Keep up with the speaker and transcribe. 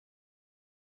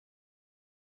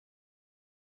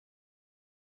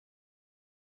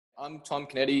I'm Tom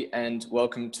Canetti and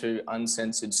welcome to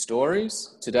Uncensored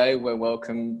Stories. Today we're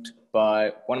welcomed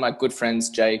by one of my good friends,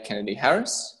 Jay Kennedy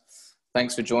Harris.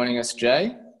 Thanks for joining us,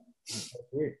 Jay. Thank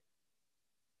you.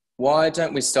 Why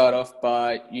don't we start off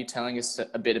by you telling us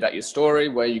a bit about your story,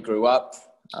 where you grew up,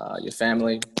 your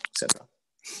family, etc.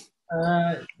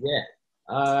 I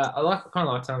kind of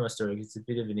like telling my story because it's a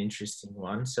bit of an interesting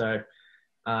one.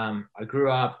 I grew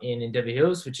up in Endeavour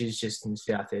Hills, which is just in the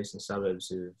southeastern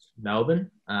suburbs of Melbourne.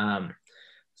 My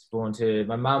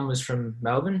mum was from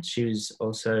Melbourne. She was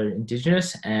also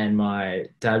Indigenous, and my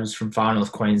dad was from far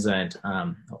north Queensland,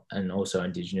 and also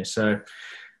Indigenous.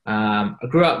 I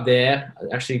grew up there.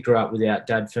 I actually grew up without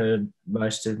dad for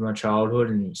most of my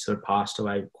childhood, and he sort of passed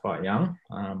away quite young.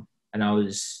 And I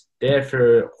was there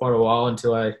for quite a while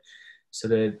until I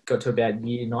sort of got to about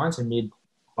year 9, so mid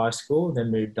high school,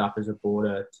 then moved up as a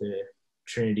boarder to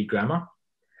Trinity Grammar,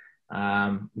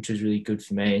 which was really good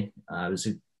for me. It was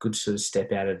a good sort of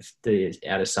step out of the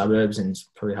outer suburbs and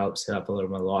probably helped set up a lot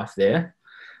of my life there.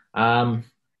 Then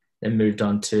moved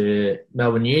on to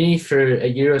Melbourne Uni for a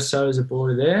year or so as a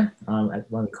boarder there at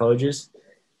one of the colleges.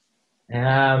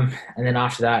 And then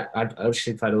after that, I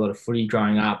actually played a lot of footy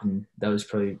growing up, and that was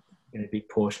probably a big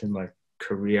portion of my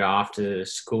career after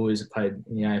school. I played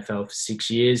in the AFL for 6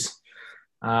 years.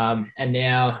 And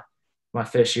now my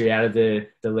first year out of the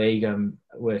league, I'm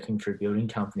working for a building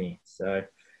company. So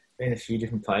been a few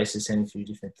different places and a few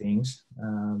different things.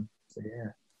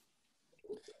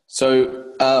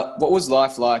 So what was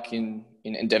life like in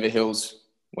Endeavour Hills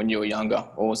when you were younger?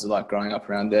 What was it like growing up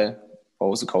around there?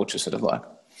 What was the culture sort of like?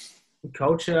 The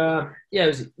culture, it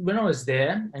was, when I was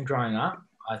there and growing up,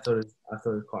 I thought it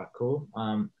was quite cool.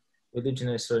 We lived in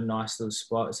a sort of nice little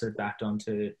spot, sort of backed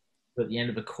onto at the end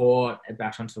of a court and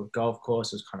backed onto a golf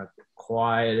course. It was kind of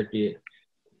quiet, a bit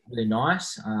really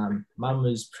nice. Mum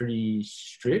was pretty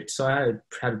strict, so I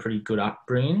had a pretty good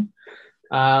upbringing.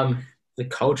 The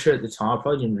culture at the time, I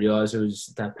probably didn't realise it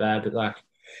was that bad, but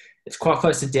it's quite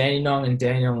close to Dandenong, and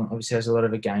Dandenong obviously has a lot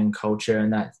of a gang culture,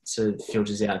 and that sort of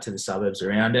filters out to the suburbs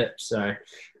around it. So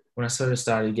when I sort of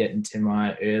started getting to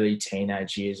my early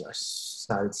teenage years, I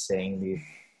started seeing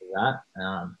that.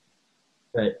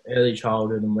 But early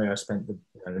childhood and where I spent the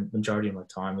majority of my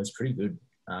time was pretty good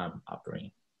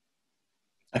upbringing.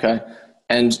 Okay.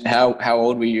 And how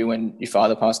old were you when your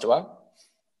father passed away?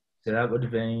 So that would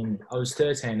have been, I was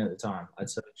 13 at the time. I'd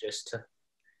sort of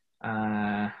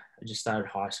I just started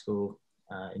high school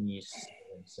in year 7.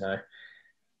 So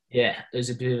yeah, there's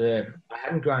a bit of I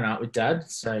hadn't grown up with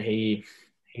dad, so he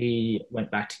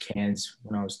went back to Cairns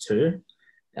when I was 2,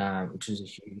 which was a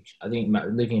huge, I think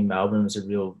living in Melbourne was a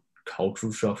real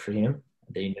cultural shock for him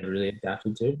that he never really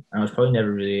adapted to. And I was probably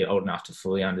never really old enough to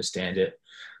fully understand it.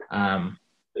 But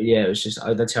yeah, it was just,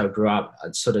 that's how I grew up.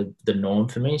 It's sort of the norm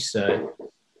for me. So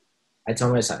it's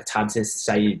almost like it's hard to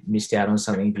say you missed out on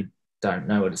something if you don't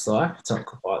know what it's like. It's not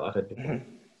quite like I do.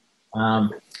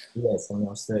 So when I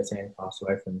was 13, I passed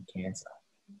away from cancer.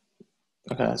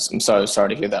 Okay, I'm so sorry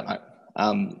to hear that, mate.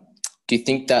 Do you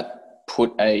think that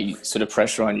put a sort of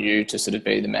pressure on you to sort of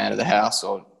be the man of the house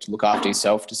or to look after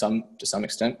yourself to some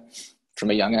extent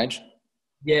from a young age?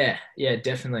 Yeah,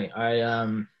 definitely.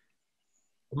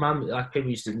 Mum, like people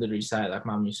used to literally say, like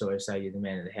mum used to always say, "You're the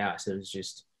man of the house." It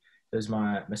was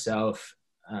myself,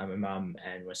 my mum,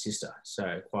 and my sister.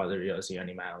 So quite literally, I was the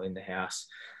only male in the house.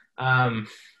 And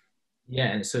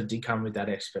it sort of did come with that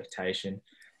expectation.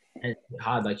 And it's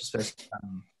hard, like you're supposed to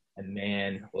become a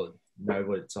man or know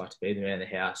what it's like to be the man of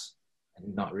the house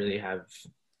and not really have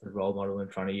a role model in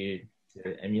front of you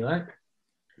to emulate.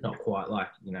 Not quite like,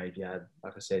 if you had,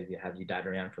 like I said, if you have your dad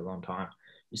around for a long time,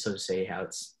 you sort of see how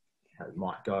it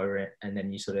might go, and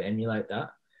then you sort of emulate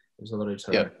that. There's a lot of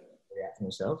react from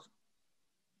yourself.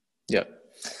 Yeah.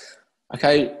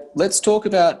 Okay, let's talk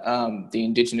about the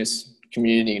Indigenous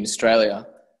community in Australia.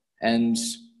 And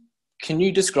can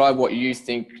you describe what you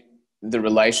think the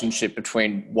relationship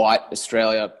between white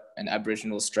Australia and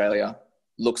Aboriginal Australia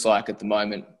looks like at the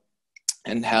moment,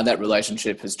 and how that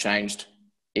relationship has changed,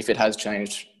 if it has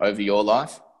changed over your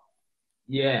life?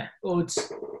 Yeah, well,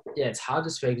 it's hard to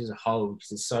speak as a whole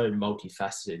because it's so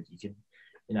multifaceted. You can,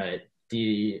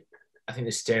 I think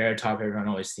the stereotype everyone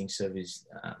always thinks of is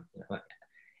like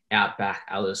outback,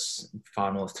 Alice,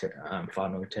 far north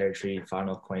territory, far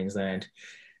north Queensland,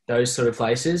 those sort of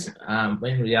places.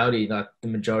 When in reality, like the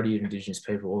majority of Indigenous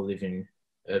people all live in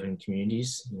urban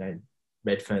communities.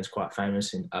 Redfern's quite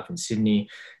famous up in Sydney.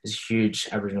 There's a huge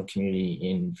Aboriginal community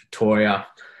in Victoria.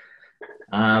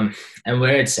 And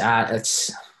where it's at,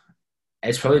 it's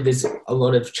probably, there's a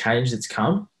lot of change that's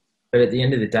come, but at the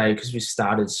end of the day, because we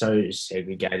started so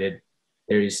segregated,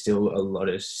 there is still a lot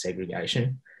of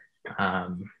segregation.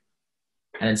 And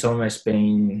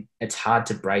it's hard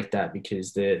to break that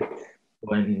because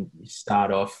when you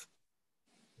start off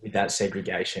with that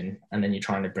segregation and then you're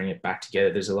trying to bring it back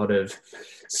together, there's a lot of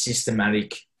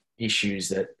systematic issues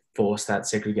that force that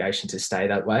segregation to stay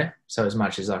that way. So as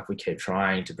much as like we keep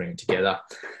trying to bring it together,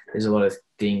 there's a lot of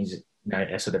things,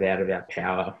 are sort of out of our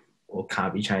power or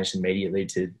can't be changed immediately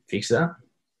to fix that.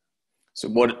 So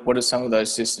what are some of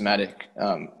those systematic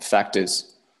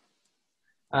factors?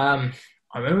 I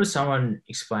remember someone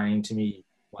explaining to me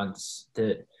once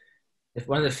that if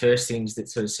one of the first things that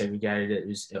sort of segregated it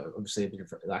was obviously a bit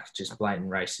of like just blatant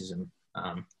racism.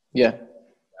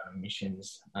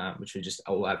 Missions, which were just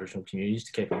all Aboriginal communities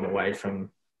to keep them away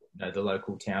from the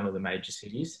local town or the major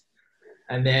cities.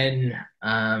 And then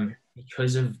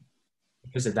because of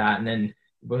that, and then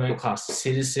we went class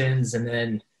citizens, and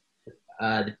then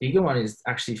the bigger one is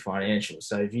actually financial.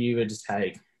 So if you were to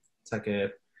take, it's like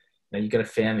you've got a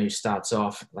family who starts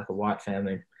off like a white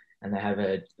family, and they have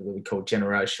what we call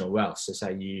generational wealth. So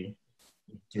say you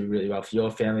do really well for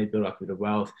your family, build up a bit of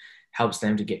wealth, helps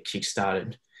them to get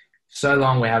kick-started. So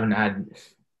long we haven't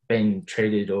been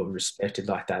treated or respected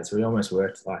like that. So we almost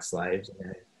worked like slaves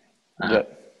and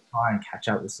try and catch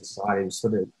up with society. We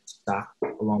sort of stuck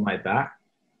a long way back.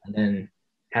 And then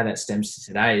how that stems to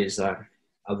today is like,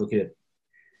 I look at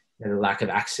the lack of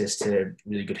access to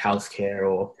really good healthcare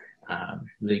or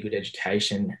really good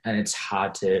education. And it's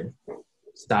hard to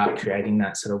start creating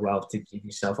that sort of wealth to give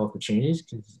yourself opportunities,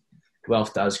 because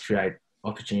wealth does create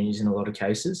opportunities in a lot of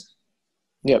cases.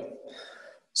 Yep.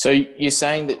 So you're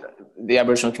saying that the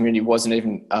Aboriginal community wasn't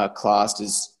even classed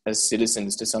as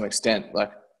citizens to some extent.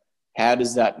 Like, how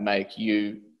does that make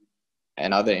you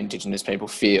and other Indigenous people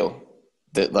feel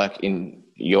that, like, in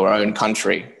your own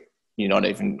country, you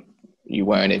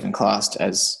weren't even classed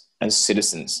as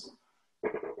citizens?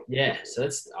 Yeah, so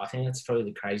I think that's probably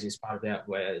the craziest part about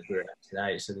where we're at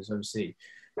today. So there's obviously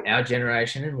our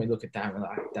generation, and we look at that and we're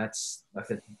like, that's like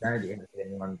the humanity of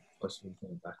anyone possibly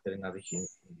think like that another human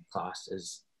class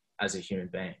as a human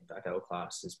being, like they were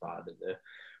classed as part of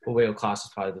we were classed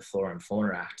as part of the Flora and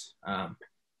Fauna Act.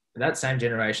 That same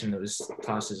generation that was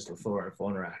classed as the Flora and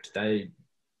Fauna Act, they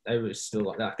were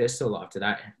still like they're still alive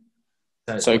today.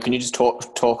 So can you just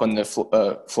talk on the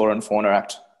Flora and Fauna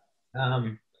Act?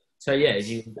 So yeah,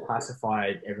 you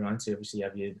classify everyone. So obviously you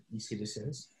have your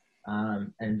citizens,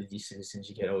 and with your citizens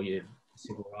you get all your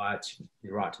civil rights,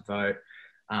 your right to vote,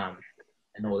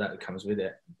 and all that comes with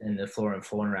it. And the Flora and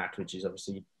Fauna Act, which is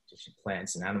obviously just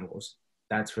plants and animals,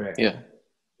 that's where we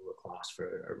were classed for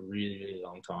a really, really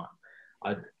long time.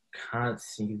 I can't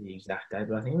think of the exact date,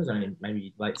 but I think it was only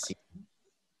maybe late 60s.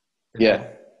 Yeah.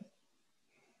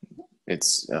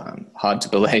 It's hard to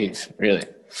believe, really.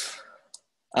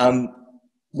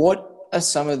 What are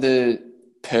some of the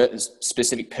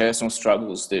specific personal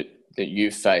struggles that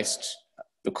you faced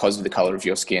because of the colour of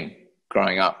your skin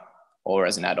growing up or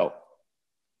as an adult?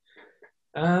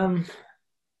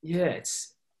 Yeah,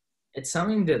 it's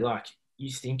something that like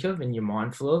you think of and you're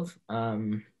mindful of.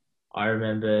 I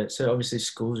remember, so obviously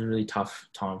school's a really tough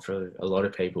time for a lot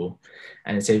of people,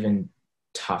 and it's even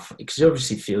tough because you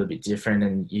obviously feel a bit different,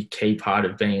 and your key part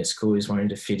of being at school is wanting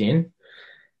to fit in.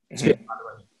 It's a bit hard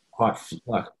when you quite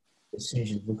like as soon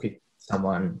as you look at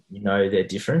someone, they're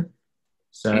different.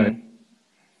 So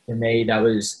for me, that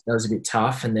was a bit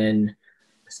tough, and then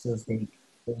I still think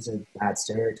it was a bad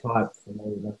stereotype for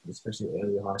me, like especially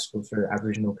early high school for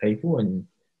Aboriginal people, and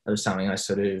that was something I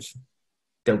sort of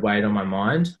that weighed on my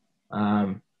mind.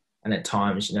 And at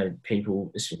times,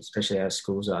 people, especially our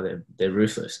schools, they're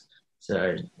ruthless.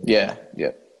 So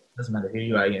it doesn't matter who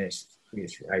you are, it's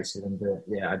racism. But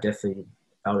yeah, I definitely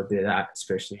felt a bit of that,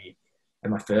 especially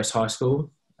at my first high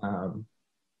school,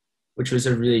 which was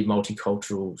a really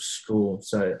multicultural school.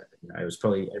 So it was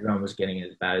probably everyone was getting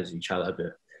as bad as each other.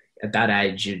 But at that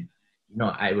age, you're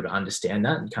not able to understand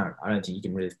that. I don't think you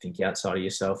can really think outside of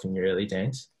yourself in your early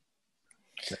teens.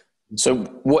 So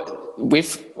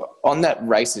on that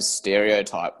racist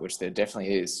stereotype, which there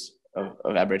definitely is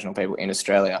of Aboriginal people in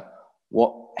Australia,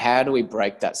 how do we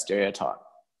break that stereotype?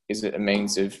 Is it a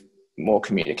means of more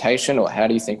communication, or how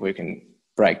do you think we can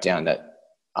break down that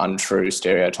untrue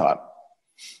stereotype?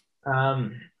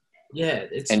 And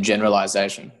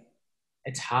generalization.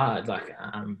 It's hard. Like,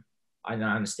 I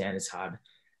understand it's hard.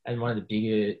 And one of the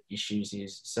bigger issues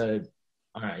is, so,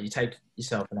 I don't know, you take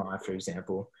yourself and I, for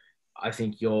example, I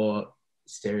think your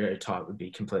stereotype would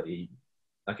be completely,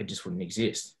 like, it just wouldn't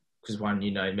exist. Because one,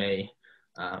 me.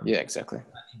 Yeah, exactly.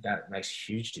 I think that makes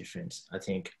a huge difference. I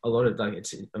think a lot of,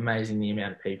 it's amazing the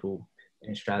amount of people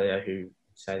in Australia who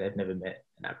say they've never met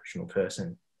an Aboriginal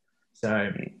person.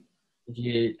 So if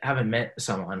you haven't met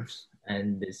someone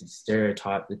and there's this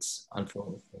stereotype that's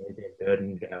unfortunately been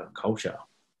burdened with our culture,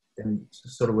 then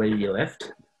it's sort of where you're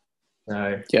left.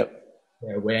 So Yep.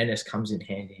 awareness comes in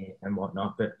handy and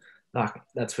whatnot, but like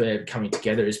that's where coming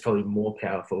together is probably more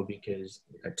powerful, because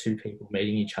two people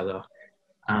meeting each other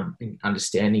and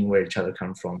understanding where each other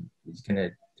come from is going to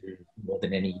do more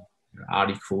than any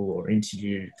article or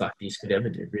interview like this could ever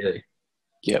do, really.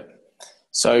 Yep.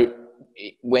 So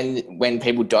when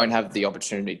people don't have the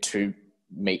opportunity to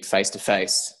meet face to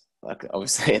face, like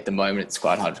obviously at the moment it's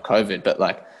quite hard for COVID, but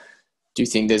like, do you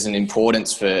think there's an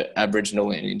importance for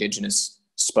Aboriginal and Indigenous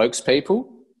spokespeople?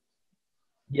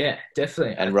 Yeah,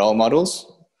 definitely. And role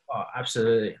models? Oh,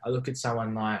 absolutely. I look at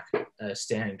someone like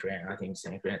Stan Grant. I think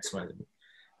Stan Grant's one of the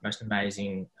most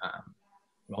amazing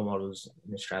role models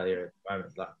in Australia at the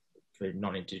moment, like for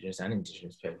non-Indigenous and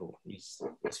Indigenous people. He's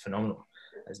phenomenal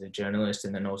as a journalist,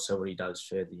 and then also what he does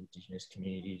for the Indigenous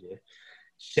community to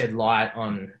shed light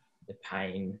on the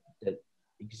pain that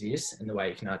exists, and the way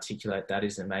you can articulate that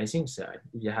is amazing. So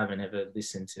if you haven't ever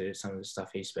listened to some of the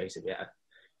stuff he speaks about,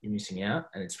 you're missing out,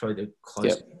 and it's probably the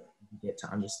closest you get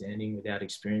to understanding without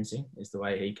experiencing is the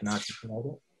way he can articulate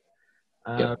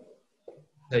it.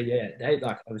 So yeah, they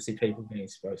like obviously people being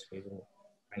exposed to people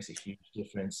makes a huge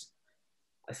difference.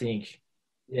 I think,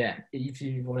 yeah, if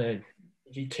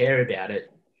you care about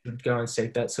it, you should go and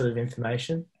seek that sort of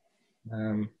information.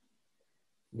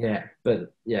 Yeah,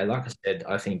 but yeah, like I said,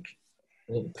 I think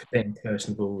being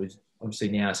personable with, obviously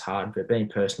now it's hard, but being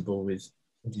personable with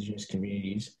Indigenous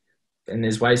communities, and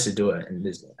there's ways to do it, and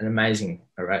there's an amazing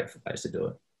array of ways to do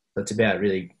it. So it's about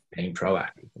really being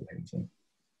proactive with anything.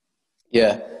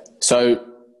 Yeah. So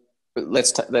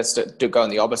let's go on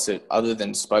the opposite. Other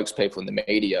than spokespeople in the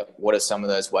media, what are some of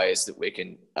those ways that we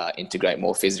can integrate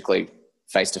more physically,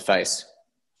 face to face?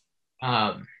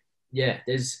 Yeah,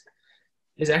 there's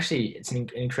actually, it's an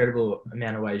incredible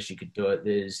amount of ways you could do it.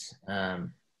 There's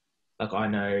like, I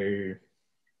know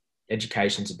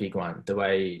education's a big one. The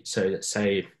way, so let's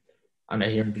say I know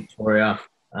here in Victoria,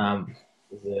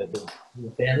 the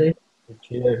family, the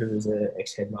tutor who was an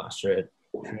ex-headmaster at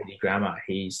Trinity Grammar,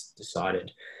 he's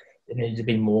decided there needed to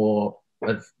be more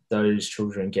of those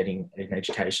children getting an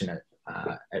education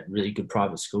at really good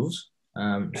private schools.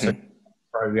 So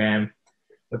program,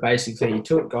 but basically he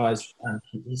taught guys,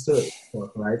 he's still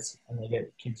at grades, and they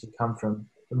get kids who come from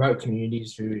remote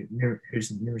communities whose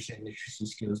numeracy and literacy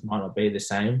skills might not be the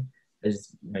same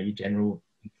as your general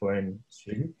Victorian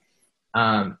student.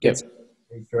 Gets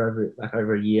for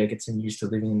over a year, gets them used to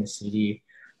living in the city,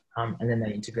 and then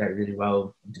they integrate really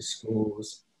well into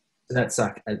schools. So that's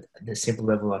like at the simple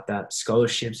level like that.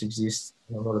 Scholarships exist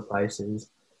in a lot of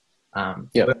places. But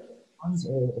one's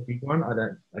a big one. I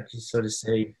don't like, you sort of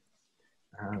see.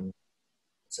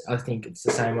 I think it's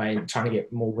the same way trying to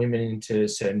get more women into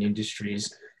certain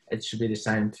industries. It should be the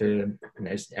same for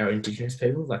our Indigenous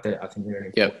people. Like I think they're an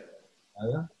important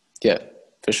area. Yeah,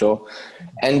 for sure.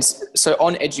 And so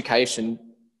on education,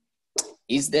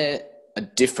 is there a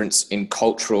difference in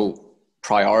cultural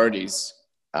priorities,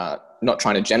 not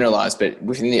trying to generalize, but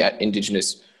within the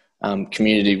Indigenous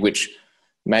community, which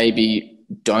maybe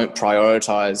don't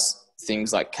prioritize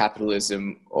things like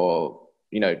capitalism or,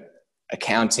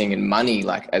 accounting and money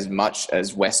like as much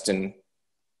as Western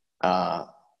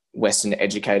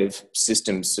educative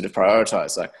systems sort of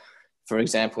prioritize? Like, for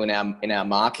example, in our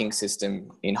marking system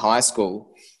in high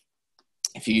school,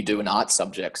 if you do an art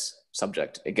subject,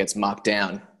 it gets marked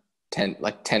down 10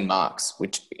 marks,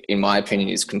 which in my opinion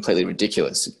is completely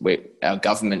ridiculous. Our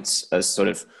governments are sort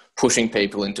of pushing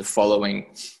people into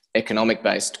following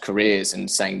economic-based careers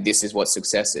and saying this is what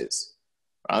success is,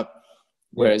 right?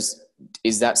 Whereas,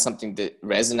 is that something that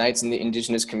resonates in the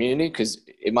Indigenous community? Because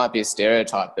it might be a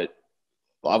stereotype, but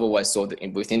I've always thought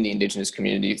that within the Indigenous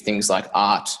community, things like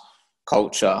art,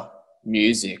 culture,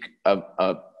 music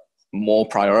are more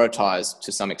prioritized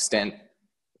to some extent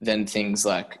than things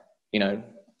like,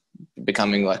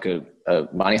 becoming like a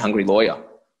money-hungry lawyer.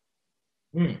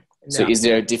 So is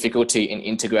there a difficulty in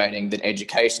integrating that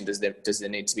education? Does there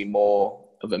need to be more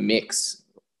of a mix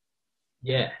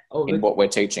in what we're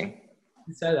teaching?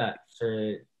 You say that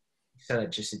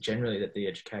just generally, that the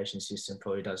education system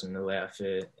probably doesn't allow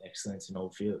for excellence in all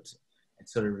fields.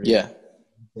 It's sort of really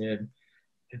for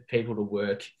people to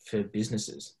work for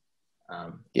businesses,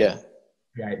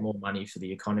 create more money for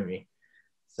the economy.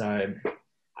 So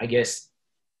I guess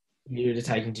if you were to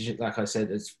take Indigenous, like I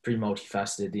said, it's pretty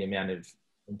multifaceted, the amount of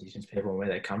Indigenous people and where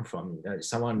they come from.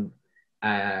 Someone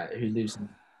who lives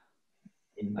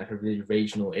in like a really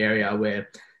regional area where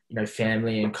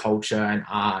family and culture and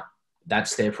art,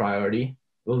 that's their priority.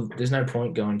 well, there's no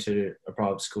point going to a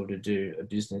private school to do a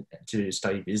business, to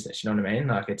study business. You know what I mean?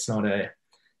 Like it's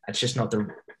just not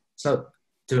it's not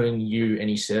doing you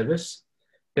any service.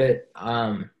 But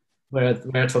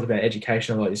when I talk about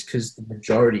education a lot is because the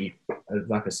majority,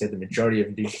 like I said, the majority of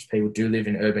Indigenous people do live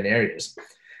in urban areas,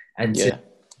 and to Yeah.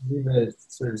 live a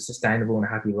sort of sustainable and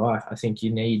happy life, I think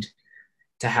you need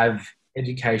to have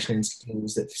education and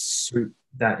skills that suit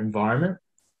that environment.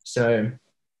 So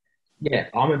yeah,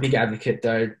 I'm a big advocate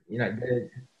though. You know,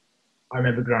 I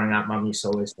remember growing up, mum used to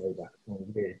always say that I want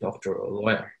to be a doctor or a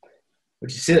lawyer,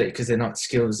 which is silly because they're not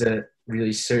skills that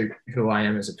really suit who I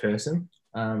am as a person.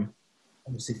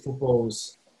 Obviously,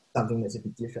 football's something that's a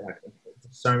bit different. Like,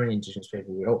 so many Indigenous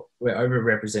people, we're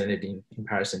overrepresented in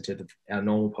comparison to our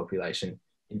normal population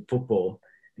in football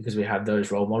because we have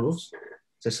those role models.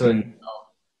 So sort of,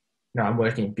 I'm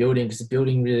working in building because the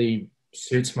building really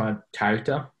suits my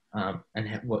character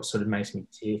and what sort of makes me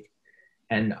tick.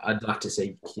 And I'd like to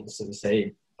see kids sort of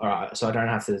say, all right, so I don't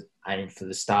have to aim for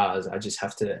the stars. I just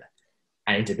have to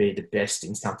aim to be the best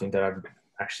in something that I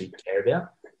actually care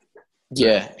about.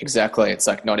 Yeah, exactly. It's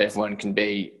like not everyone can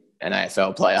be an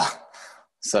AFL player.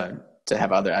 So to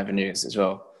have other avenues as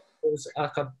well. I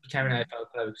became an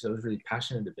AFL player because I was really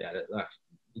passionate about it. Like,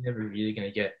 you're never really going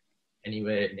to get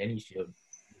anywhere in any field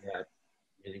without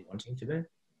really wanting to be.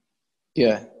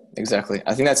 Yeah, exactly.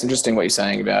 I think that's interesting what you're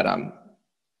saying about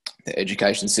the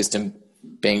education system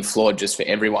being flawed just for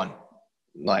everyone,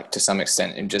 like to some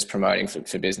extent, and just promoting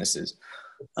for businesses.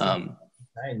 And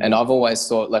I've always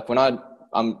thought, like when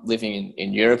I'm living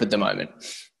in Europe at the moment,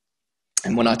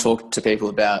 and when I talk to people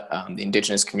about the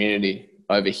Indigenous community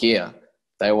over here,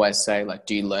 they always say, like,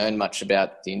 do you learn much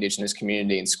about the Indigenous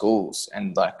community in schools?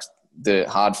 And like the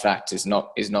hard fact is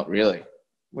not really,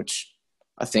 which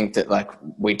I think that like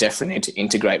we definitely need to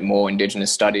integrate more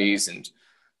Indigenous studies and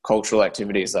cultural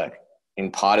activities like in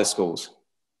part of schools.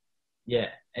 Yeah,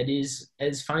 it is.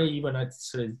 It's funny when I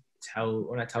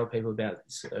tell people about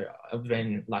this. I've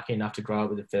been lucky enough to grow up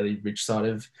with a fairly rich side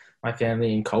of my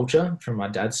family and culture from my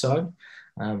dad's side.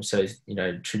 So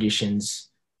traditions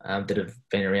that have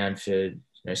been around for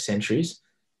centuries,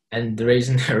 and the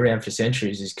reason they're around for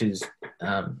centuries is because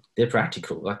they're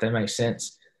practical. Like they make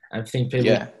sense. I think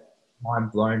people are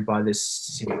mind blown by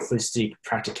this simplistic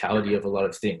practicality of a lot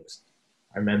of things.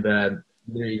 I remember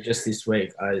literally just this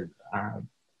week, one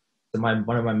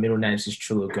of my middle names is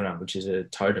Chulaguna, which is a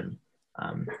totem.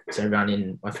 So everyone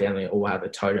in my family all have a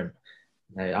totem.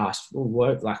 And they asked,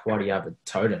 well, why do you have a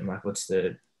totem? Like, what's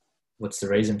the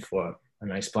reason for it?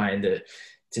 And I explained that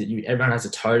everyone has a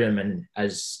totem, and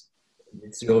as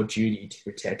it's your duty to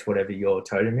protect whatever your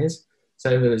totem is. So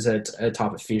if it was a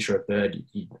type of fish or a bird,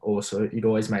 you'd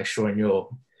always make sure in your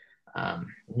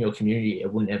community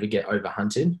it wouldn't ever get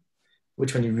overhunted.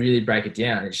 Which, when you really break it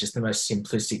down, it's just the most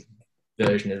simplistic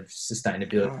version of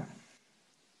sustainability.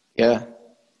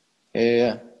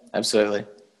 Yeah, absolutely.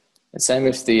 And same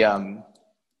with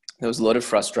there was a lot of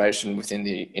frustration within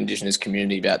the Indigenous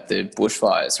community about the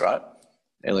bushfires, right?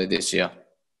 Earlier this year.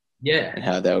 Yeah. And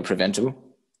how they were preventable.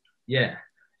 Yeah.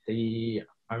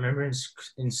 I remember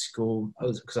in school,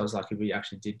 because I was lucky, we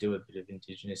actually did do a bit of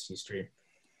Indigenous history.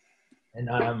 And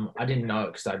I didn't know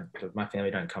it because my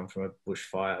family don't come from a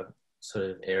bushfire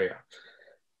sort of area.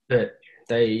 But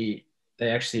they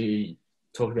actually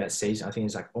talk about season. I think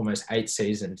it's like almost 8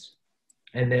 seasons.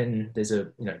 And then there's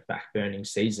a back burning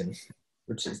season,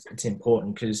 which it's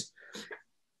important because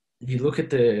if you look at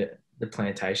the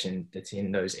plantation that's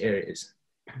in those areas,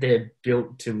 they're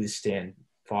built to withstand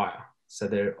fire. So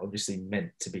they're obviously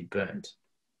meant to be burned.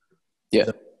 Yeah.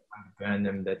 So burn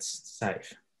them, that's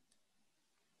safe.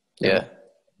 Yeah.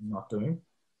 Not doing.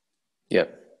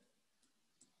 Yep.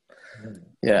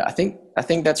 Yeah, I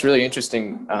think that's really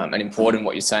interesting and important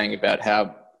what you're saying about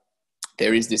how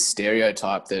there is this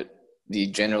stereotype that the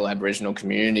general Aboriginal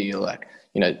community are like,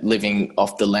 living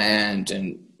off the land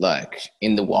and like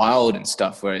in the wild and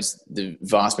stuff, whereas the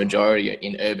vast majority are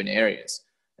in urban areas.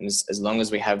 And as long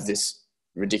as we have this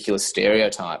ridiculous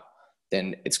stereotype,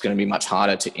 then it's going to be much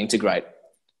harder to integrate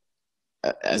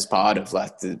as part of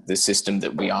like the system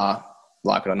that we are,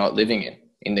 like it or not, living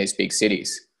in these big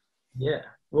cities. Yeah.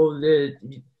 Well, the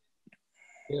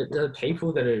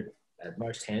people that are at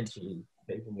most hands to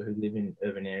people who live in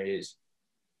urban areas,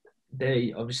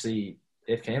 they obviously,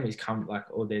 their families come, like,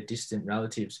 or their distant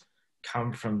relatives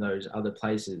come from those other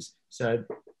places. So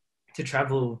to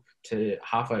travel to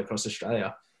halfway across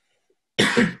Australia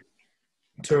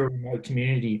to a remote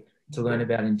community to learn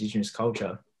about Indigenous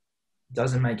culture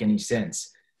doesn't make any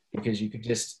sense, because you could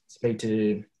just speak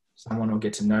to someone or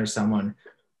get to know someone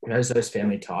who has those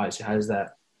family ties, who has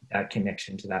that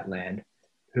connection to that land.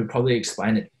 who probably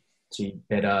explain it to you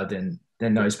better than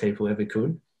those people ever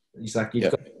could. It's like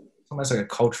you've got it's almost like a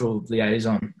cultural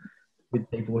liaison with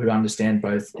people who understand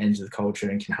both ends of the culture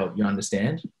and can help you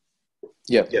understand.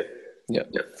 Yeah.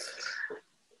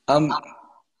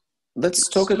 Let's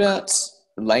talk about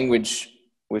language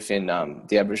within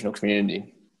the Aboriginal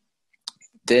community.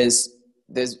 There's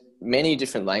many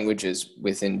different languages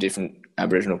within different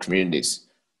Aboriginal communities.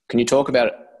 Can you talk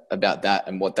about that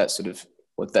and what that sort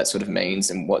of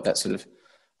means and what that sort of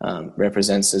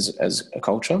represents as a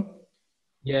culture?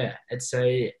 Yeah, it's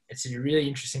a really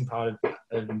interesting part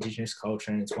of Indigenous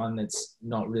culture, and it's one that's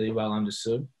not really well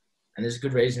understood. And there's a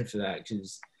good reason for that,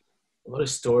 because a lot of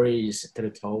stories that are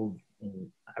told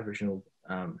in Aboriginal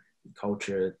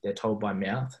culture, they're told by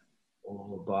mouth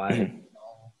or by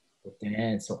or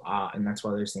dance or art, and that's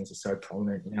why those things are so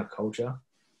prominent in our culture.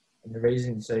 And the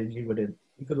reason, so you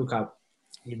could look up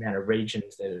the amount of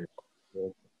regions that are,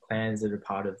 or clans that are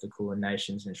part of the Kulin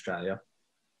Nations in Australia.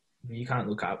 You can't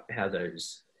look up how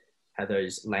those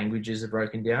languages are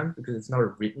broken down, because it's not a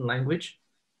written language.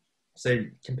 So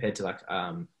compared to like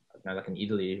in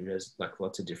Italy, who has like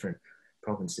lots of different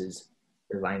provinces,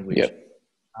 the language. Yep.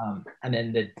 And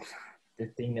then the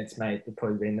thing that's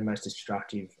probably been the most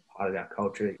destructive part of our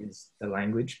culture is the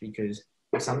language, because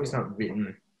if something's not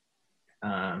written,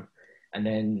 and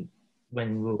then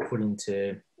when we were put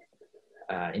into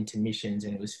missions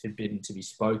and it was forbidden to be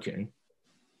spoken,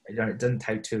 it doesn't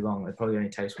take too long. It probably only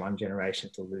takes one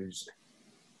generation to lose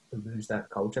that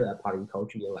culture, that part of your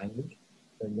culture, your language.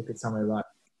 So look at somewhere like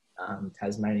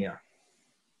Tasmania.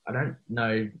 I don't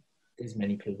know there's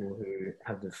many people who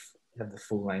have the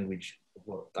full language of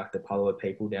what, like the Palawa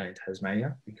people down in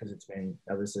Tasmania, because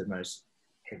that was the most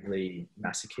heavily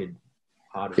massacred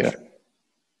part of it.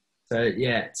 So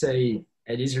yeah,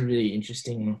 it is a really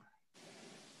interesting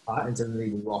part. It's a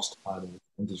really lost part of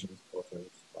Indigenous culture.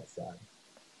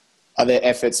 Are there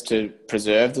efforts to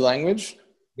preserve the language?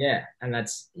 Yeah, and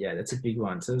that's a big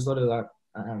one. So there's a lot of like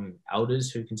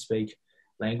elders who can speak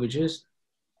languages,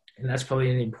 and that's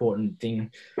probably an important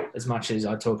thing. As much as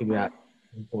I talk about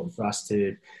important for us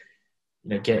to,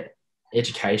 get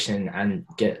education and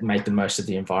make the most of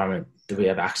the environment that we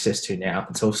have access to now,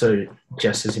 it's also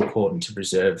just as important to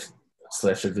preserve what's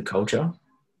left of the culture.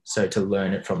 So to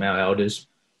learn it from our elders,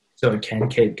 so it can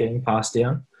keep getting passed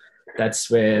down. That's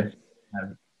where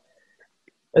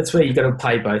you got to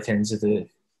play both ends of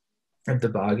the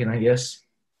bargain, I guess.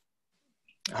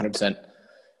 100%.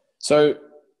 So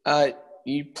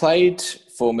you played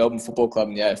for Melbourne Football Club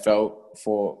in the AFL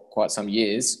for quite some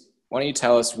years. Why don't you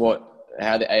tell us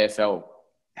how the AFL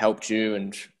helped you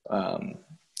and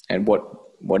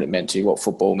what it meant to you, what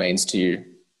football means to you?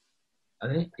 I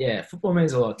think, football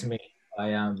means a lot to me.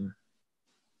 I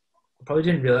probably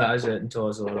didn't realise it until I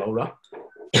was a lot older,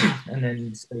 and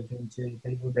then speaking to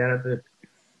people about it. But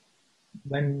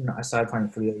when I started playing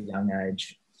footy at a young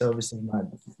age, so obviously my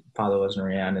father wasn't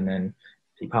around, and then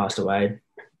he passed away.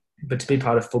 But to be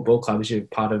part of football clubs, you're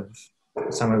part of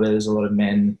somewhere where there's a lot of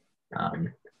men.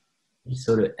 That's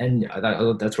where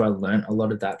I learned a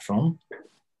lot of that from.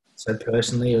 So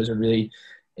personally, it was a really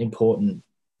important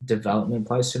development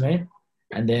place for me.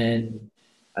 And then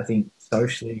I think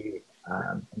socially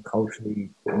and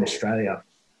culturally in Australia,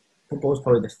 football was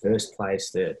probably the first place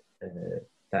that the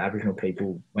Aboriginal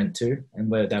people went to and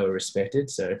where they were respected.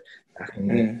 So back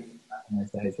in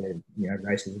those days where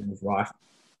racism was rife,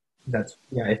 that's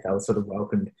the AFL sort of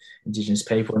welcomed Indigenous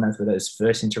people, and that's where those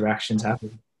first interactions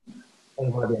happened.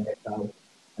 By the AFL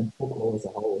and football as a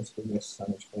whole has progressed so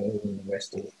much further than the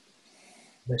rest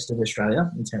of Australia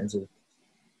in terms of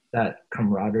that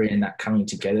camaraderie and that coming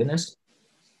togetherness.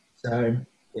 So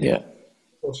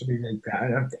people should be really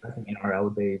proud. I think NRL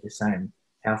would be the same.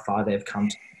 How far they've come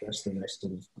to the rest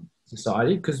of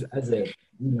society, because as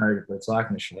what it's like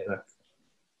in Australia,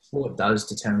 sport does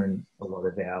determine a lot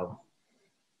of our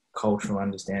cultural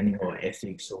understanding or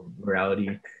ethics or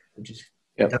morality, which is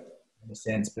in a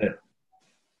sense, but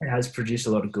it has produced a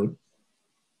lot of good.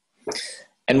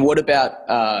 And what about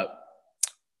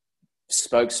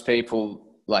spokespeople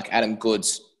like Adam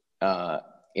Goods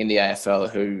in the AFL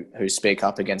who speak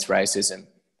up against racism?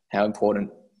 How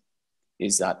important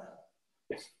is that?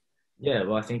 Yeah,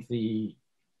 well, I think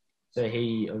so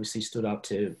he obviously stood up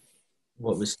to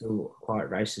what was still quite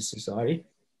racist society,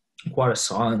 quite a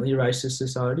silently racist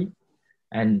society.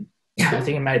 And I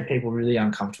think it made people really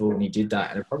uncomfortable when he did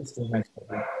that. And it probably still makes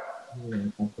people really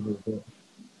uncomfortable. But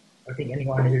I think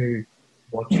anyone who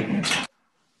watches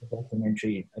a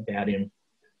documentary about him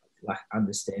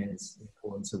understands the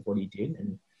importance of what he did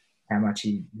and how much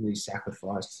he really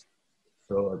sacrificed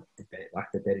for the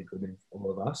better good of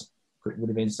all of us. it would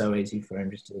have been so easy for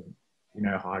him just to,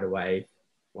 hide away,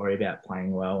 worry about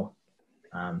playing well,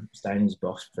 stay in his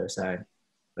box per se.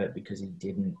 But because he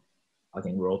didn't, I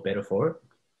think we're all better for it.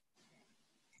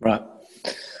 Right.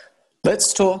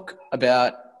 Let's talk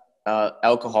about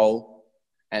alcohol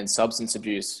and substance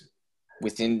abuse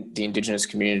within the Indigenous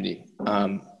community.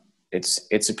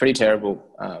 It's a pretty terrible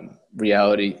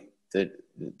reality that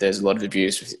there's a lot of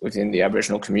abuse within the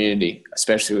Aboriginal community,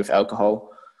 especially with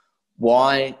alcohol.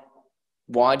 Why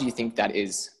do you think that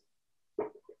is?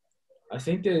 I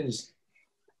think there's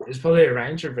probably a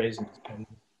range of reasons.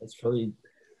 It's probably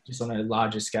just on a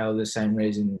larger scale the same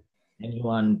reason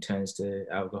anyone turns to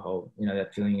alcohol.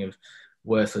 That feeling of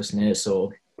worthlessness,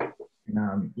 or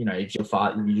if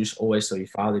you just always saw your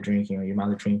father drinking or your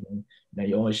mother drinking,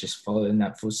 you always just follow in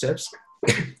that footsteps.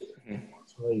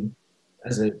 So,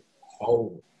 as a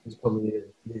whole, there's probably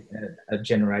a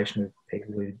generation of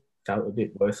people who felt a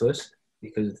bit worthless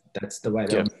because that's the way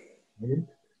they were treated.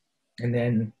 And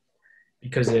then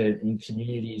because in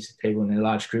communities, people in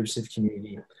large groups of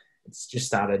community,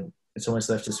 it's almost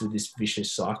left us with this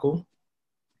vicious cycle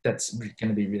that's going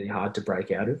to be really hard to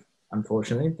break out of,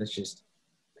 unfortunately.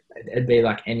 It'd be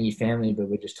like any family, but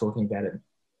we're just talking about it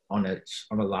on a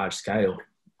large scale.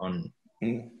 On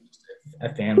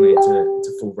a family, it's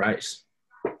a full race.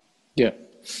 Yeah.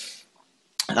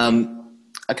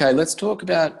 Okay, let's talk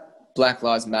about Black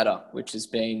Lives Matter, which has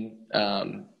been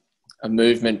a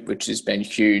movement which has been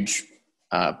huge,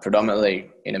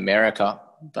 predominantly in America,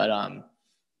 but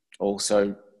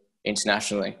also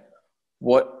internationally.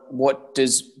 What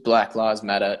does Black Lives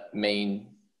Matter mean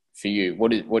for you?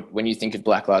 When you think of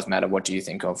Black Lives Matter, what do you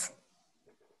think of?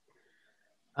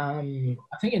 I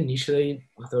think initially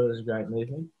I thought it was a great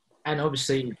movement, and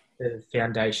obviously the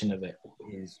foundation of it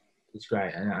is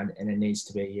great, and it needs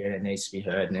to be here, and it needs to be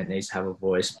heard, and it needs to have a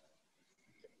voice.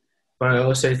 But I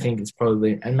also think it's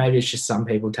probably, and maybe it's just some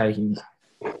people taking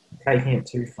it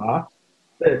too far,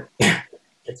 but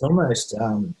it's almost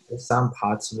there's some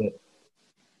parts of it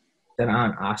that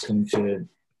aren't asking for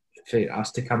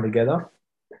us to come together.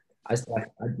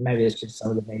 Maybe it's just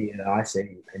some of the media that I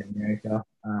see in America.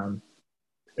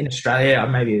 In Australia,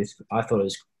 I thought it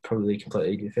was probably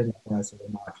completely different. When I saw the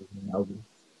marches in Melbourne,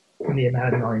 and the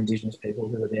amount of non-Indigenous people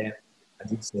who were there, I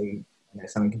did see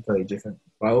something completely different.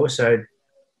 But I also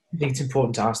think it's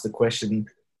important to ask the question,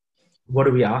 what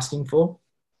are we asking for?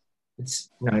 It's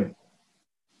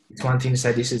one thing to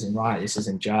say this isn't right, this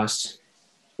isn't just.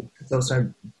 It's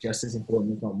also just as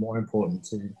important, if not more important,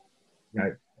 to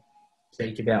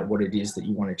speak about what it is that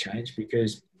you want to change,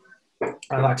 because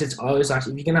I always like, if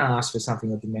you're going to ask for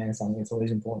something or demand something, it's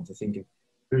always important to think of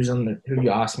who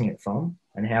you're asking it from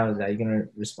and how are they going to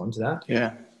respond to that.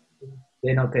 Yeah.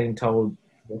 They're not being told,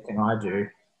 what can I do?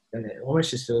 And it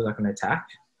almost just feels like an attack.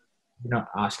 You're not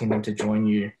asking them to join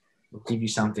you or give you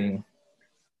something.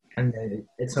 And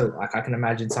it's like, I can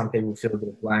imagine some people feel a bit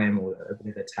of blame or a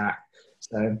bit of attack.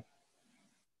 So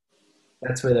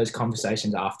that's where those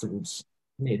conversations afterwards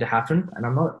need to happen. And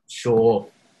I'm not sure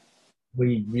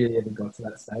we really ever got to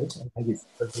that stage. And maybe it's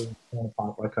because we were torn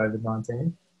apart by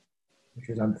COVID-19, which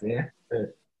was unfair.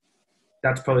 But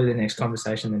that's probably the next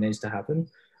conversation that needs to happen.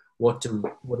 What do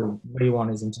we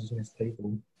want as Indigenous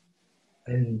people?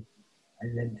 And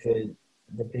then for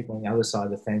the people on the other side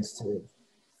of the fence to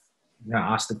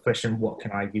ask the question, what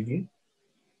can I give you?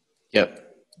 Yep.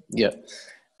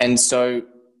 And so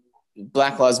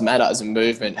Black Lives Matter as a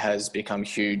movement has become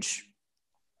huge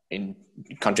in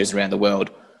countries around the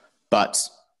world, but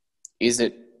is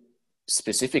it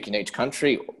specific in each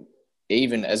country?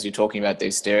 Even as you're talking about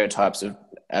these stereotypes of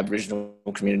Aboriginal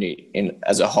community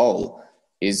as a whole,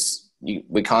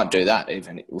 we can't do that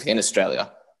even within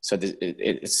Australia. So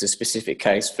it's a specific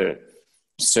case for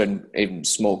certain, even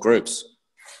small groups.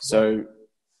 So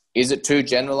is it too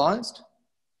generalized?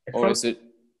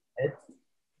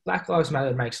 Black Lives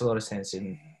Matter makes a lot of sense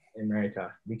in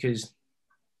America, because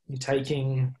you're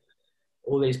taking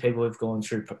all these people who've gone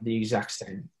through the exact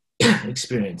same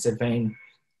experience. They've been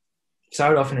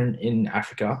so often in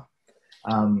Africa.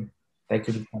 They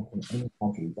could have come from any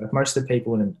country. Like most of the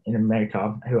people in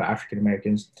America who are African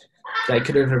Americans, they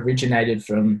could have originated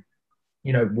from,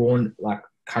 like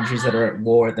countries that are at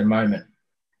war at the moment.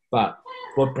 But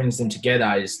what brings them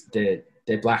together is their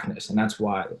blackness, and that's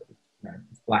why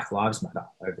Black Lives Matter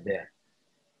over there.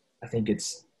 I think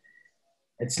it's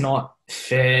not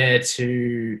fair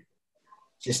to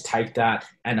just take that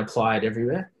and apply it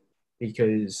everywhere,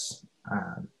 because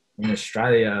in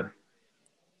Australia,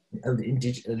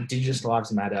 Indigenous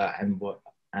lives matter, and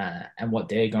what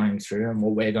they're going through and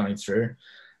what we're going through.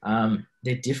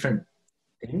 They're different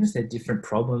things, they're different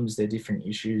problems, they're different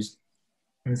issues.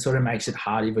 And it sort of makes it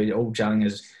hard if we're all gelling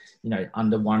as,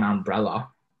 under one umbrella.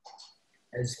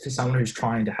 As for someone who's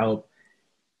trying to help,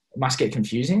 it must get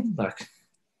confusing.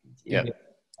 Yeah.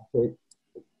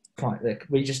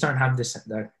 We just don't have this.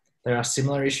 There are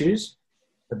similar issues,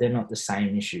 but they're not the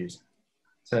same issues.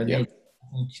 So I think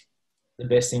the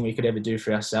best thing we could ever do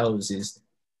for ourselves is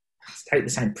take the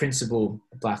same principle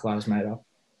of Black Lives Matter.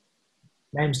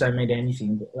 Names don't mean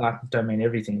anything, don't mean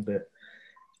everything, but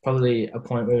probably a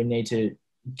point where we need to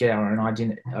get our own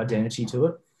identity to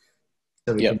it,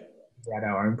 so we can add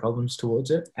our own problems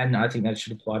towards it. And I think that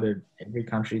should apply to every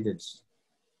country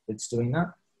that's doing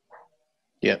that.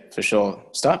 Yeah, for sure.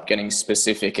 Start getting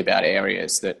specific about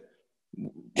areas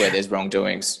where there's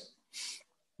wrongdoings.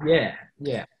 Yeah.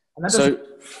 And that doesn't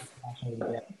about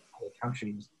other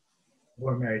countries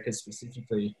or America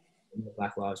specifically in the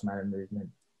Black Lives Matter movement.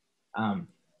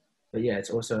 But yeah,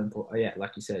 it's also important. Yeah,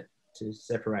 like you said, to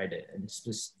separate it and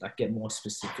just get more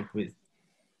specific with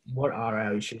what are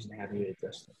our issues and how do we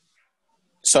address them.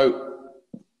 So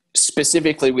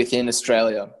specifically within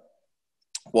Australia,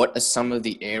 what are some of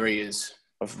the areas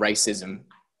of racism,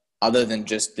 other than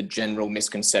just the general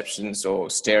misconceptions or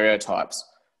stereotypes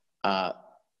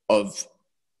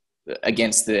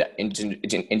against the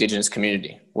Indigenous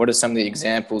community? What are some of the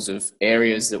examples of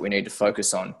areas that we need to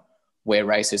focus on where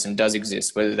racism does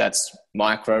exist, whether that's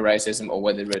micro racism or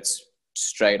whether it's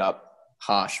straight up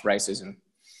harsh racism?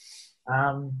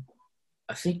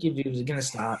 I think if you was going to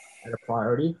start at a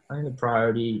priority, I think the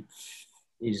priority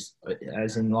is,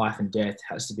 as in life and death,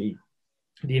 has to be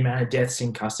the amount of deaths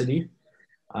in custody.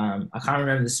 I can't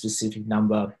remember the specific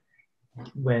number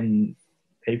when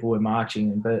people were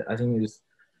marching, but I think it was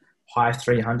high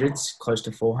 300s, close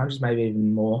to 400s, maybe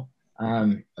even more,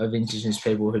 of Indigenous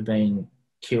people who'd been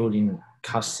killed in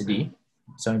custody,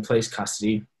 so in police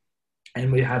custody,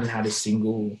 and we hadn't had a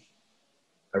single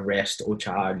arrest or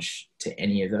charge to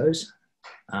any of those.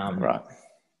 Right.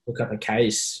 Look up a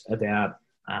case about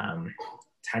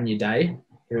Tanya Day,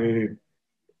 who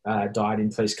died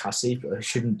in police custody, but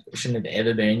shouldn't have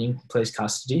ever been in police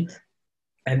custody.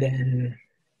 And then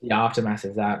the aftermath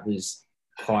of that was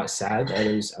quite sad.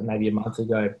 It was maybe a month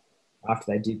ago,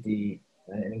 after they did an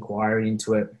inquiry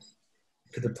into it,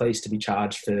 for the police to be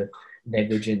charged for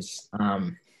negligence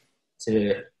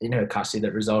to in her custody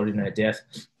that resulted in her death.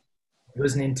 It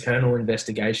was an internal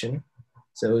investigation,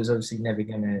 so it was obviously never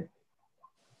going to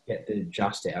get the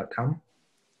just outcome.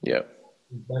 Yeah.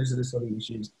 Those are the sort of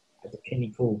issues at the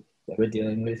pinnacle that we're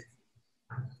dealing with.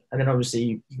 And then obviously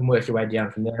you can work your way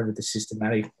down from there with the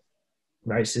systematic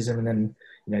racism and then,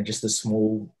 just the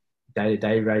small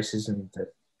day-to-day racism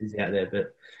that is out there.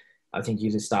 But I think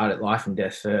you just start at life and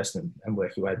death first and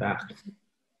work your way back.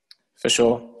 For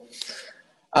sure.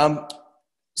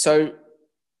 So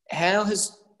how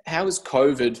has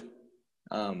COVID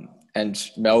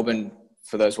and Melbourne,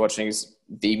 for those watching, is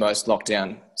the most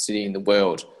lockdown city in the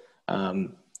world.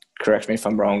 Correct me if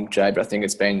I'm wrong, Jay, but I think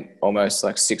it's been almost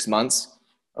 6 months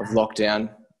of lockdown,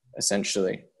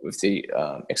 essentially, with the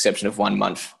exception of 1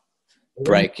 month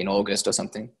break in August or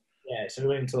something. Yeah, so we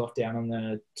went into lockdown on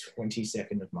the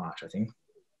 22nd of March, I think.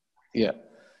 Yeah.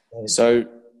 So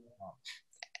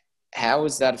how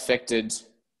has that affected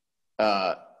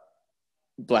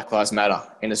Black Lives Matter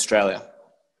in Australia?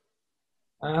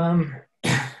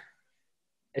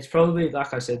 It's probably,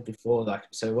 like I said before,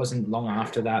 so it wasn't long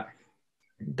after that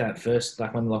first,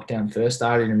 when lockdown first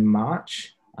started in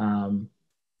March.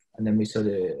 And then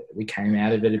we came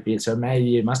out of it a bit. So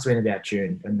maybe it must have been about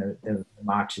June when the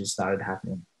marches started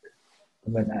happening.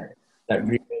 And when that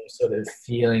real sort of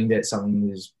feeling that something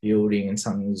was building and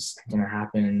something was going to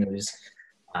happen. And it was,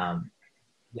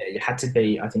 you had to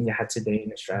be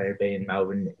in Australia, be in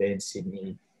Melbourne, be in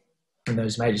Sydney, in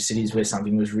those major cities where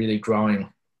something was really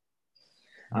growing.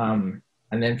 And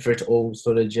then for it to all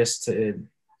sort of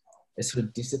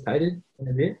dissipated in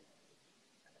a bit.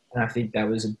 And I think that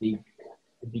was a big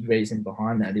reason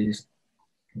behind that is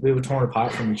we were torn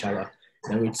apart from each other.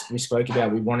 We spoke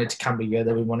about, we wanted to come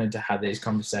together, we wanted to have these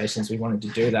conversations, we wanted to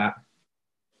do that.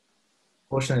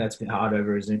 Fortunately, that's been hard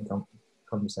over a Zoom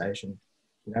conversation.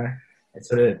 It's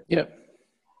sort of,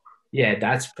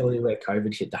 that's probably where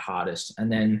COVID hit the hardest.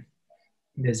 And then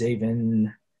there's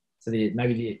even,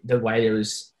 maybe the way it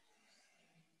was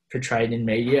portrayed in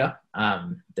media,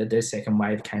 that the second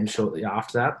wave came shortly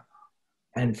after that.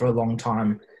 And for a long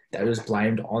time, that was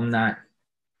blamed on the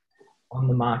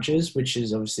marches, which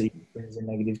is obviously there's a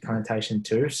negative connotation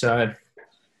too. So,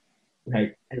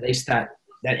 at least that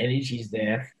energy is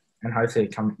there, and hopefully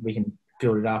we can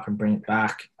build it up and bring it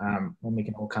back when we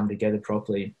can all come together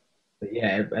properly. But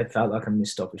yeah, it felt like a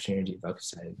missed opportunity, if I could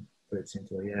say, put it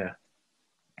simply.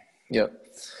 Yep.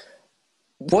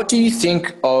 What do you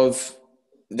think of,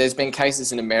 there's been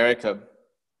cases in America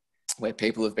where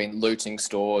people have been looting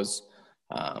stores.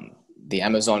 The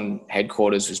Amazon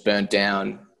headquarters was burnt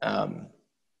down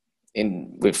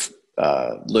with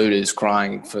looters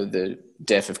crying for the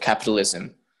death of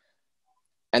capitalism.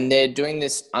 And they're doing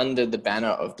this under the banner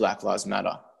of Black Lives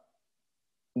Matter.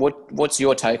 What's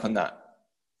your take on that?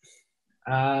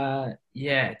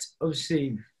 Yeah, it's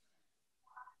obviously,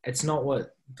 it's not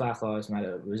what Black Lives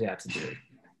Matter was out to do.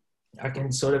 I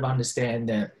can sort of understand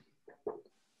that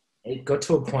it got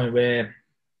to a point where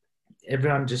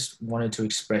everyone just wanted to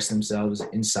express themselves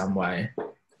in some way.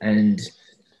 And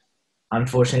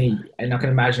unfortunately, and I can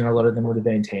imagine a lot of them would have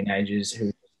been teenagers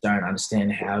who don't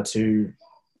understand how to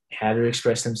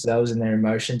express themselves and their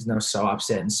emotions. And they were so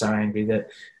upset and so angry that,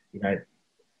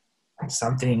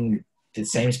 something that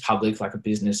seems public, like a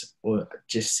business, or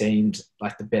just seemed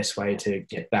like the best way to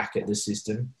get back at the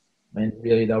system. And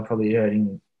really, they were probably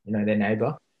hurting, their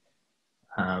neighbour.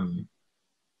 I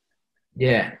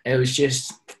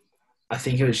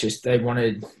think it was just they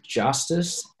wanted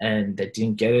justice and they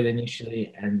didn't get it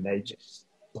initially, and they just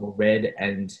saw red,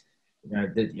 and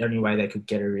the only way they could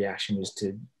get a reaction was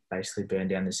to basically burn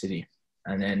down the city.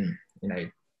 And then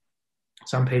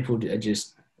some people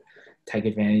just take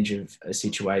advantage of a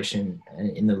situation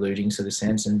in the looting sort of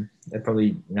sense, and they're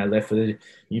probably left with a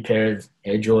new pair of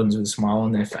Air Jordans with a smile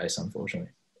on their face,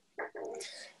 unfortunately.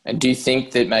 And do you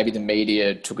think that maybe the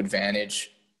media took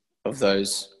advantage of the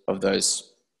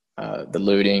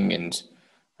looting and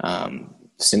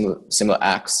similar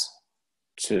acts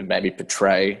to maybe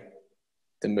portray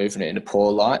the movement in a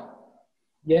poor light?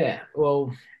 Yeah,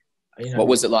 well, what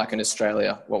was it like in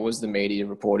Australia? What was the media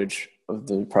reportage of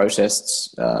the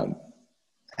protests?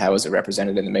 How was it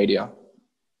represented in the media?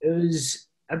 It was,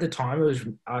 at the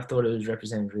time, I thought it was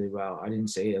represented really well. I didn't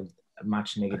see a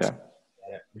much negative about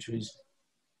it,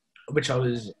 which I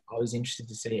was interested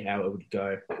to see how it would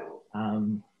go.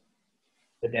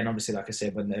 But then obviously, like I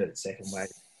said, when the second wave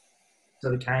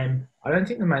sort of came, I don't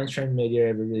think the mainstream media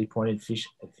ever really pointed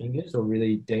fingers or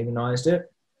really demonised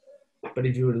it. But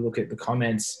if you were to look at the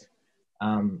comments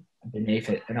beneath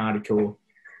an article,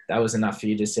 that was enough for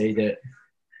you to see that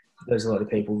there's a lot of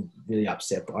people really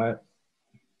upset by it,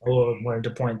 or wanted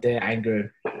to point their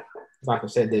anger. Like I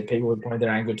said, that people would point their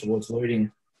anger towards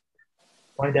looting,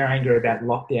 point their anger about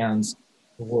lockdowns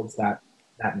towards that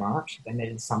march. They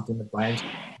needed something to blame.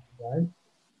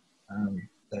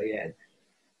 So yeah,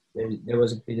 there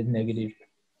was a bit of negative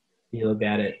feel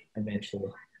about it eventually.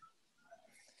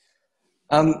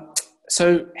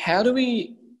 So how do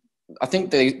we, I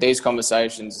think these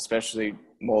conversations, especially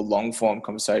more long form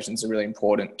conversations, are really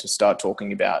important to start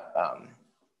talking about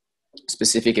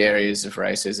specific areas of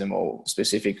racism or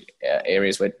specific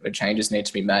areas where changes need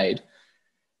to be made.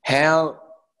 How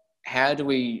do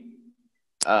we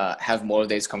have more of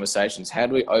these conversations? How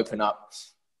do we open up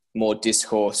more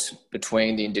discourse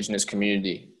between the Indigenous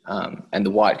community and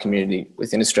the white community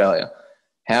within Australia?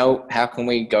 How can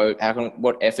we go?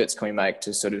 What efforts can we make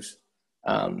to sort of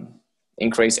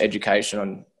increase education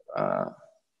on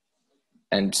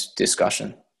and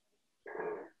discussion?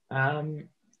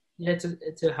 Yeah,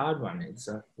 it's a hard one. It's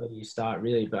where do you start,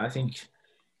 really? But I think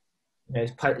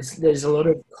there's a lot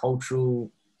of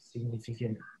cultural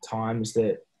significant times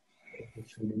that people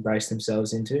should embrace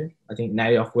themselves into. I think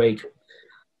NAIDOC Week,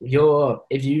 if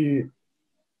you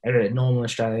are a normal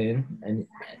Australian and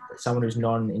someone who's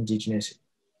non-Indigenous,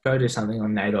 go to something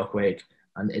on NAIDOC Week,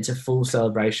 and it's a full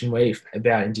celebration week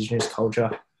about Indigenous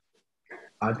culture.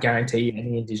 I guarantee you,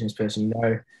 any Indigenous person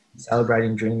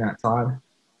celebrating during that time,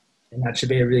 and that should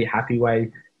be a really happy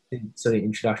way to sort of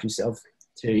introduce yourself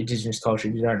to Indigenous culture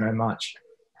if you don't know much.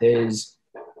 There's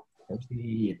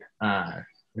the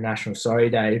National Sorry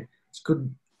Day. It's a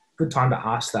good time to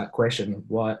ask that question.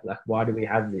 Why do we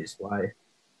have this? Why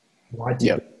do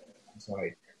you?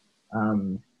 Sorry.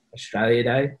 Australia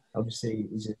Day obviously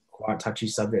is a quite touchy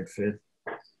subject for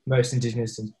most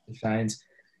Indigenous Australians.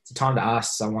 It's a time to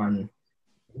ask someone,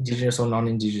 Indigenous or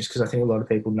non-Indigenous, because I think a lot of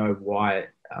people know why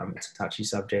it's a touchy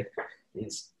subject.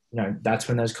 That's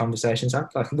when those conversations are.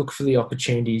 Like, look for the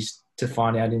opportunities to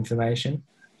find out information.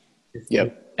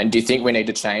 Yep. And do you think we need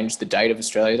to change the date of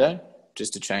Australia Day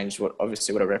just to change what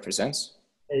it represents?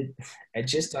 It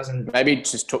just doesn't. Maybe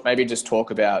just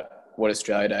talk about what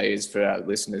Australia Day is for our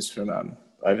listeners from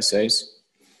overseas.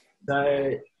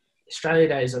 So Australia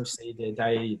Day is obviously the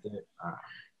day that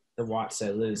the white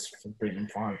settlers from Britain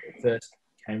first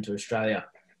came to Australia,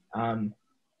 and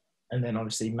then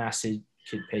obviously massacred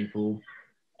people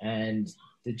and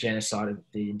the genocide of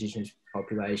the Indigenous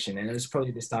population. And it was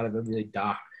probably the start of a really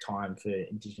dark time for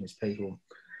Indigenous people.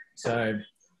 So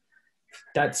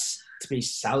that's to be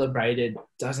celebrated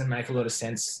doesn't make a lot of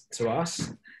sense to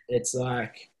us. It's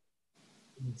like,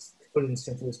 to put it in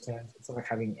simplest terms, it's like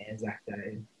having Anzac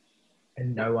Day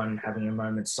and no one having a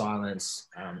moment's silence,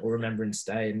 or Remembrance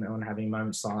Day and no one having a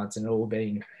moment's silence, and it all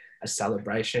being a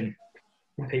celebration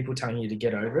and people telling you to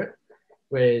get over it.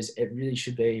 Whereas it really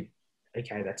should be,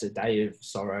 okay, that's a day of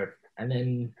sorrow. And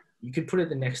then you could put it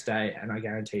the next day and I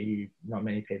guarantee you not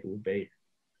many people would be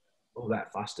all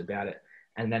that fussed about it.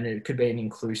 And then it could be an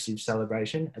inclusive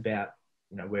celebration about,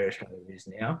 where Australia is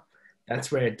now. That's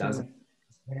where it doesn't.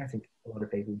 I think a lot of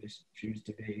people just choose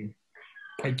to be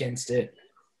against it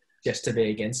just to be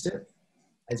against it.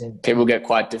 As in, people get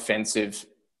quite defensive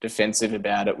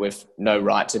about it with no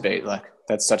right to be. Like,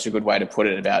 that's such a good way to put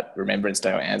it about Remembrance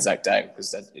Day or Anzac Day,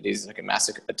 because it is like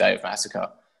a day of massacre,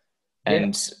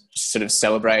 and sort of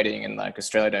celebrating. And like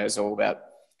Australia Day is all about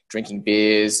drinking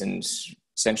beers and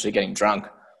essentially getting drunk.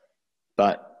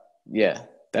 But yeah,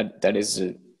 that is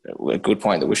a good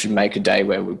point, that we should make a day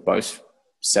where we both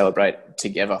celebrate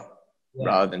together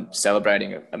rather than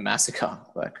celebrating a massacre.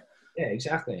 Like, yeah,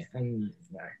 exactly. And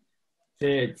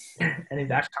and if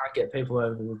that can't get people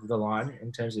over the line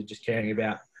in terms of just caring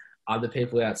about other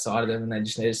people outside of them, and they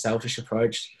just need a selfish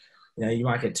approach, you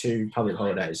might get 2 public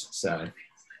holidays. So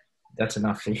that's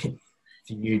enough for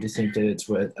you to think that it's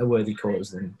a worthy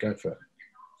cause, then go for it.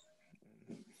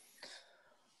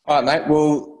 All right, mate.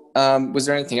 Well, was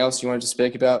there anything else you wanted to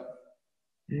speak about?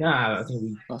 No, I think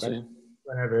we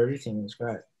went over everything. It was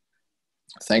great.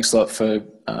 Thanks a lot for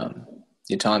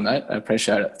your time, mate. I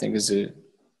appreciate it. I think it was a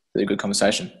really good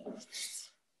conversation.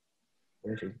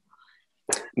 Perfect.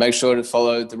 Make sure to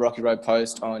follow the Rocky Road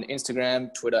Post on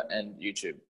Instagram, Twitter, and YouTube.